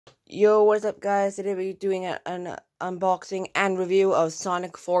Yo, what's up guys? Today we're doing an unboxing and review of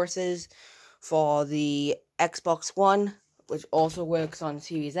Sonic Forces for the Xbox One, which also works on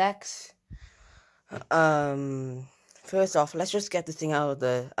Series X. First off, let's just get this thing out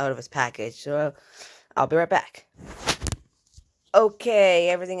of its package. So I'll be right back. Okay,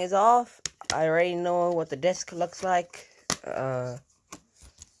 everything is off. I already know what the disc looks like. There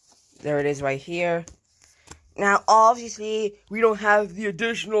it is right here. Now, obviously, we don't have the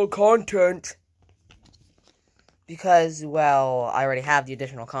additional content because, well, I already have the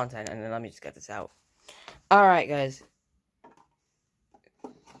additional content, and then let me just get this out. Alright, guys.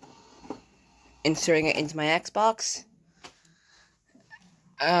 Inserting it into my Xbox.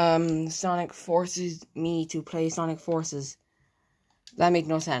 Sonic forces me to play Sonic Forces. That makes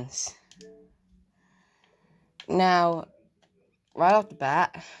no sense. Now, right off the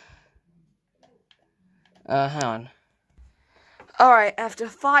bat... hang on. Alright, after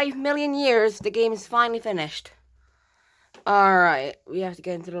 5 million years, the game is finally finished. Alright, we have to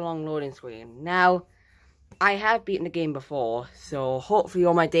get into the long loading screen. Now, I have beaten the game before, so hopefully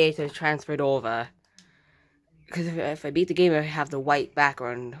all my data is transferred over. Because if I beat the game, I have the white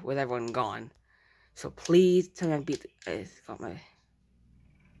background with everyone gone. So please tell me I beat the... It's got my...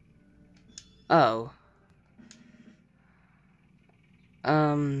 Oh.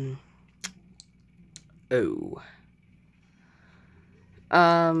 Oh.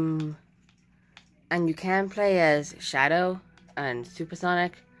 And you can play as Shadow and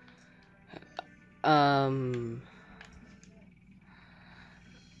Supersonic. Oh,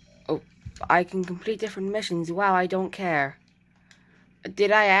 I can complete different missions. Wow, I don't care.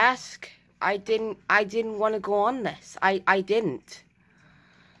 Did I ask? I didn't want to go on this. I didn't.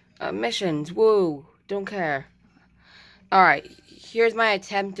 Missions, woo, don't care. Alright, here's my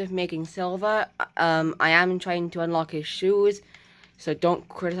attempt of making Silver. I am trying to unlock his shoes. So don't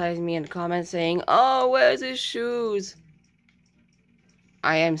criticize me in the comments saying, oh, where's his shoes?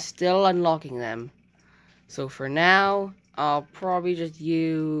 I am still unlocking them. So for now, I'll probably just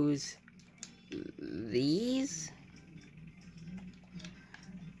use these.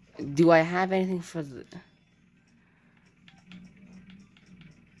 Do I have anything for the...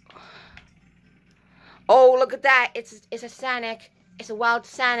 Oh, look at that! It's a Sonic. It's a wild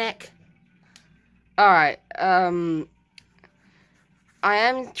Sonic. Alright, I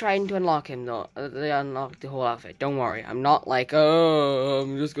am trying to unlock him though. Unlock the whole outfit. Don't worry. I'm not like, oh,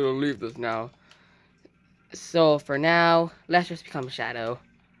 I'm just gonna leave this now. So for now, let's just become Shadow.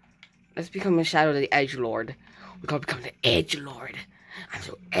 Let's become a Shadow of the Edgelord. We're gonna become the Edgelord. I'm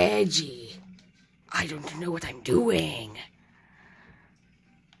so edgy. I don't know what I'm doing.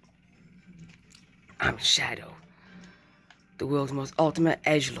 I'm Shadow, the world's most ultimate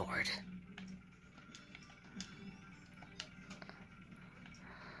Edgelord.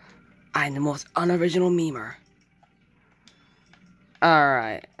 I'm the most unoriginal memer.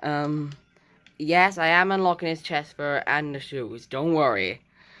 Alright, yes, I am unlocking his chest fur and the shoes. Don't worry.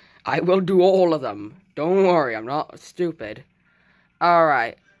 I will do all of them. Don't worry, I'm not stupid.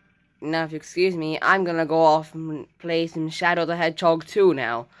 Alright. Now, if you excuse me, I'm gonna go off and play some Shadow the Hedgehog 2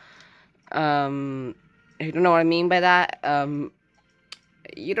 now. If you don't know what I mean by that,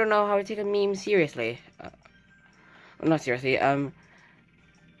 you don't know how to take a meme seriously. Not seriously,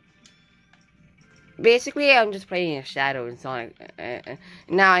 basically, I'm just playing a Shadow in Sonic.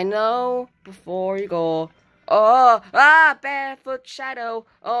 Now, I know, before you go, oh, barefoot Shadow.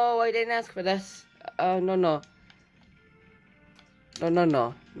 Oh, I didn't ask for this. No.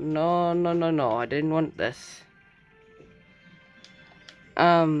 No, I didn't want this.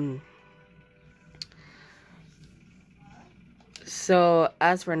 So,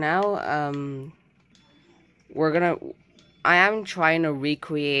 as for now, I am trying to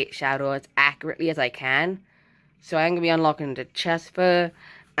recreate Shadow as accurately as I can. So I'm going to be unlocking the chest fur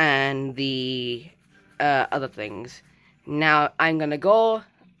and the other things. Now I'm going to go.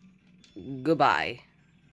 Goodbye.